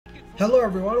Hello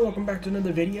everyone, welcome back to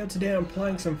another video. Today I'm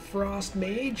playing some Frost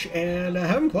Mage, and I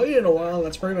haven't played it in a while.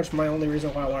 That's pretty much my only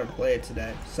reason why I wanted to play it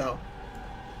today. So,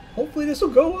 hopefully this will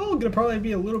go well. Gonna probably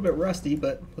be a little bit rusty,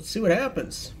 but let's see what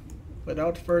happens.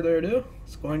 Without further ado,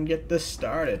 let's go ahead and get this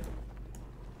started.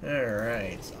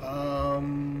 Alright,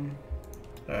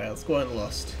 let's go ahead and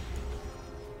lust.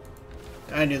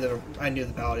 I knew the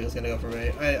paladin was gonna go for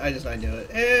me. I knew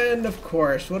it. And of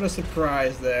course, what a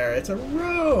surprise there. It's a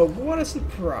rogue. What a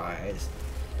surprise.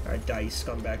 Alright, die, you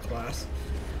scumbag class.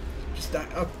 Just die.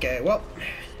 Okay, well,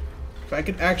 if I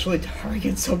could actually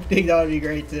target something, that would be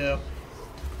great too.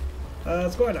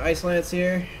 Let's go ahead and Ice Lance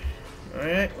here.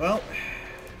 Alright, well,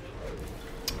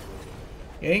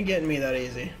 you ain't getting me that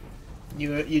easy.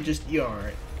 You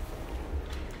aren't.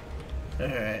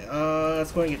 Alright,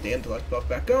 let's go and get the intellect buff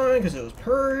back going because it was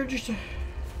purged.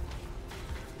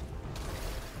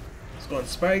 Let's go and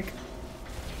spike.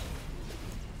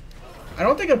 I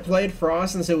don't think I played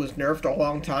Frost since it was nerfed a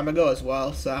long time ago as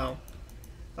well, so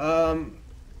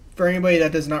for anybody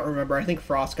that does not remember, I think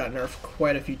Frost got nerfed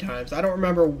quite a few times. I don't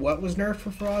remember what was nerfed for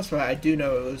Frost, but I do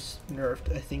know it was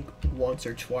nerfed, I think, once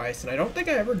or twice, and I don't think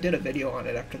I ever did a video on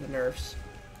it after the nerfs,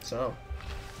 so...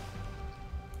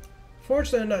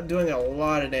 Fortunately, I'm not doing a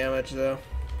lot of damage, though.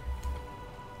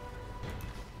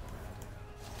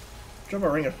 Drop a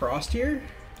Ring of Frost here.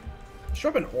 Let's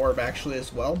drop an orb, actually,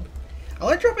 as well. I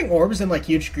like dropping orbs in, like,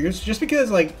 huge groups, just because,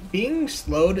 like, being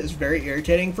slowed is very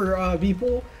irritating for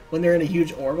people when they're in a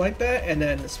huge orb like that, and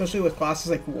then, especially with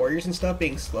classes like warriors and stuff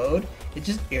being slowed, it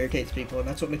just irritates people, and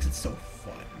that's what makes it so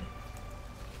fun.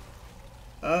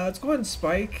 Let's go ahead and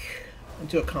spike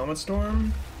into a Comet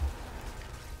Storm.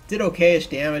 Did okay-ish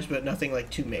damage, but nothing like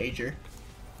too major.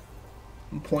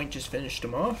 And Point just finished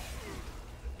him off.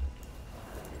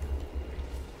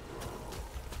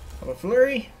 Have a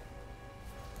flurry.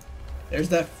 There's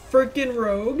that frickin'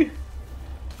 rogue.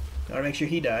 Gotta make sure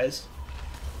he dies.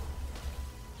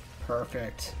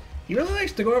 Perfect. He really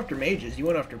likes to go after mages. You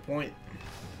went after Point.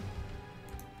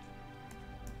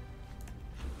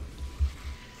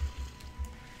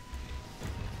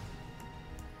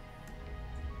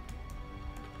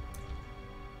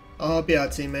 I'll help you out,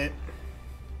 teammate.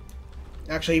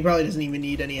 Actually, he probably doesn't even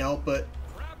need any help, but...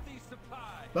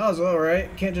 Might as well, right?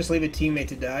 Can't just leave a teammate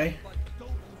to die.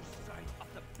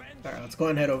 Alright, let's go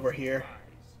ahead and head over here.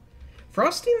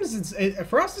 Frost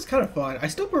is kind of fun. I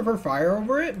still prefer Fire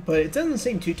over it, but it doesn't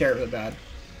seem too terribly bad.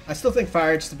 I still think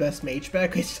Fire is the best mage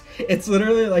spec. It's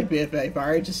literally like BFA.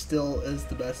 Fire just still is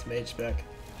the best mage spec.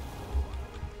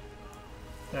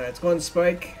 Alright, let's go ahead and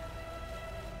spike.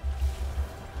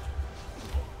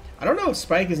 I don't know if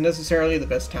Spike is necessarily the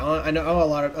best talent. I know a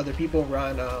lot of other people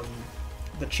run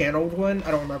the channeled one.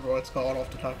 I don't remember what it's called off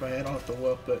the top of my head. I'll have to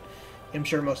look, but I'm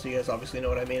sure most of you guys obviously know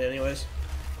what I mean anyways.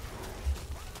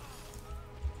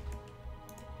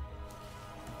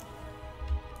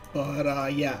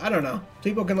 But, yeah, I don't know.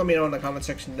 People can let me know in the comment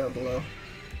section down below.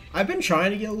 I've been trying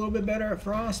to get a little bit better at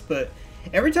Frost, but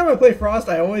every time I play Frost,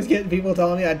 I always get people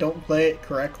telling me I don't play it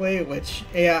correctly, which,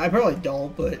 yeah, I probably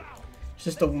don't, but it's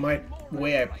just my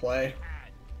way I play.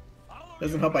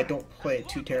 Doesn't help I don't play it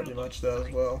too terribly much though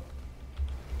as well.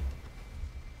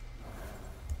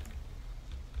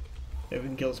 Maybe we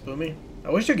can kill this Boomy.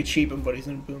 I wish I could cheap him, but he's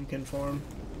in Boomkin form.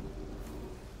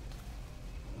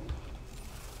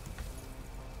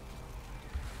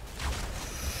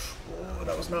 Oh,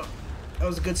 that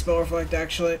was a good spell reflect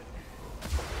actually.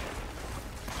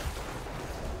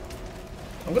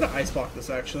 I'm gonna ice block this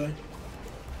actually.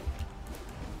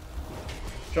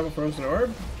 Drop a Frozen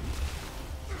Orb.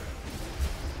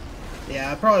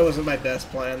 Yeah, it probably wasn't my best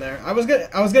plan there. I was gonna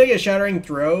get Shattering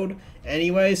Throwed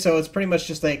anyway, so it's pretty much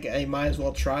just like I might as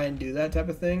well try and do that type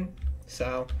of thing.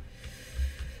 So,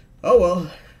 oh well.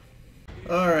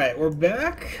 All right, we're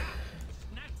back.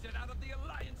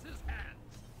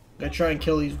 Gonna try and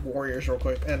kill these warriors real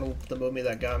quick, and the Mummy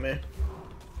that got me.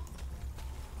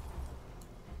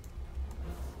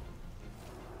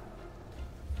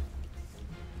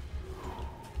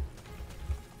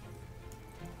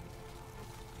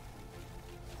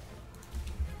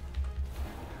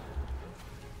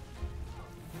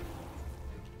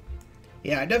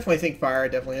 Yeah, I definitely think Fire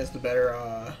definitely has the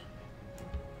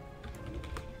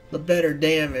better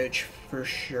damage for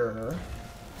sure.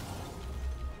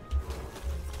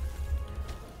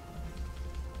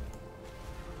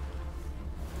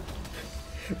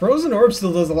 Frozen Orb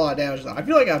still does a lot of damage though. I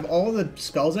feel like out of all the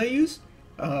spells I use,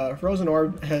 Frozen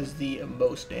Orb has the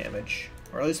most damage,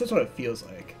 or at least that's what it feels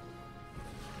like.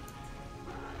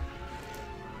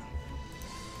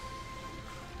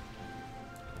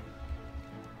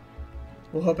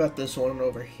 We'll help out this one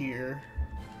over here.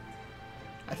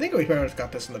 I think we pretty much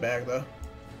got this in the bag, though.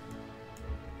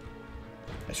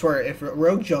 I swear, if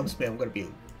Rogue jumps me, I'm gonna be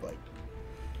like,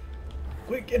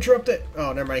 quick, interrupt it.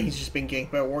 Oh, never mind. He's just being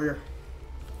ganked by a warrior.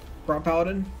 Prop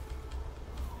paladin.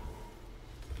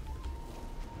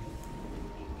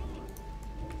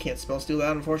 Can't spell steal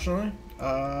that, unfortunately.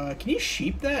 Can you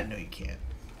sheep that? No, you can't.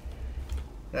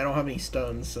 I don't have any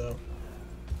stuns, so.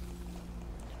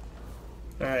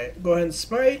 Alright, go ahead and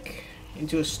spike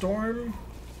into a storm.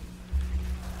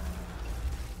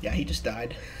 Yeah, he just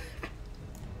died.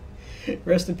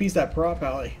 Rest in peace, that prop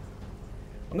alley.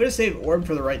 I'm gonna save orb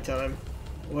for the right time.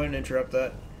 Go ahead and interrupt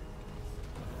that.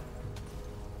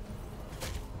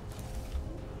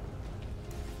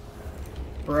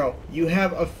 Bro, you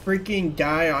have a freaking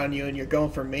guy on you and you're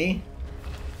going for me?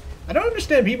 I don't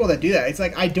understand people that do that. It's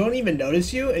like, I don't even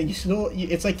notice you and you still,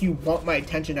 it's like you want my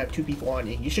attention to have two people on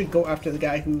you. You should go after the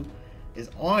guy who is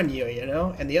on you, you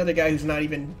know? And the other guy who's not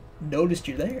even noticed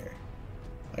you there.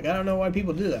 Like, I don't know why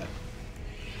people do that.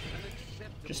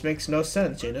 Just makes no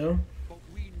sense, you know?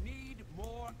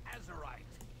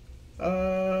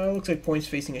 Looks like Point's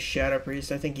facing a Shadow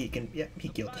Priest. I think he can, yeah, he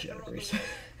killed the Shadow Priest.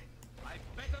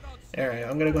 Alright,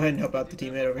 I'm gonna go ahead and help out the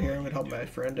teammate over here. I'm gonna help my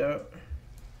friend out.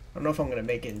 I don't know if I'm gonna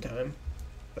make it in time,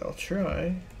 but I'll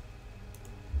try.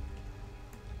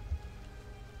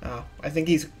 Oh, I think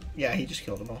he's, yeah, he just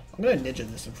killed them all. I'm gonna ninja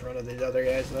this in front of the other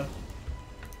guys, though.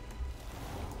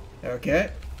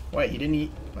 Okay. Wait, he didn't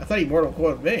eat, I thought he mortal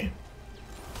coiled me.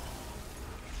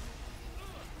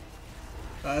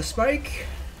 Spike.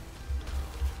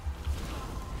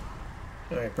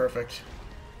 Alright, perfect.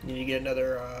 Need to get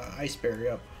another ice berry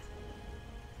up.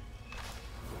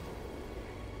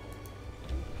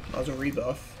 That was a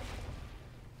rebuff.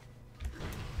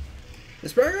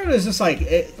 This background is just like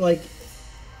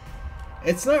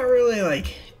it's not really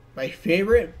like my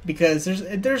favorite because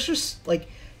there's just like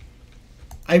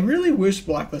I really wish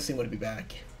blacklisting would be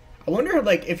back. I wonder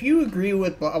like if you agree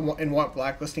with and want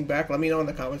blacklisting back, let me know in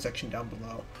the comment section down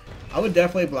below. I would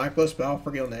definitely blacklist Battle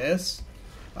for Gilneas.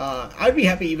 I'd be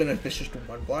happy even if it's just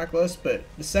one blacklist, but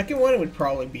the second one would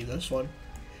probably be this one.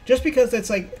 Just because it's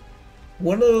like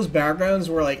one of those backgrounds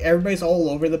where like everybody's all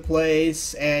over the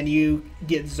place and you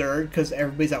get zerged because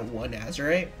everybody's at one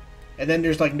Azerite. And then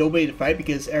there's like nobody to fight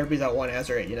because everybody's at one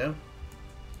Azerite, you know?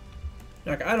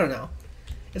 Like, I don't know.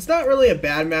 It's not really a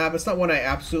bad map. It's not one I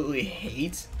absolutely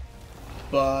hate.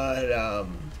 But,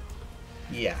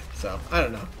 yeah, so, I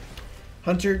don't know.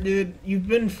 Hunter, dude, you've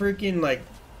been freaking like,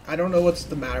 I don't know what's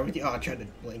the matter with you. Oh, I tried to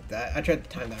blink that. I tried to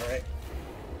time that right.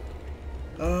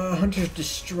 Hunters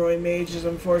destroy mages,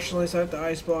 unfortunately, so I have to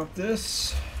ice block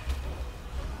this.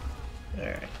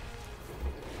 Alright.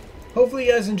 Hopefully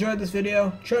you guys enjoyed this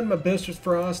video. Tried my best with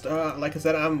Frost. Like I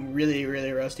said, I'm really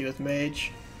rusty with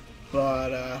mage.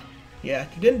 But, yeah,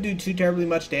 he didn't do too terribly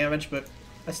much damage, but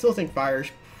I still think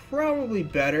Fire's probably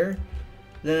better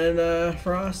than,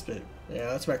 Frost. But, yeah,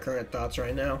 that's my current thoughts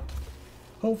right now.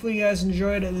 Hopefully you guys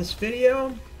enjoyed this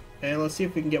video. And let's see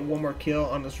if we can get one more kill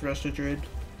on this Resto Druid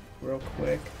real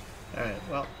quick. Alright,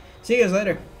 well, see you guys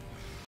later.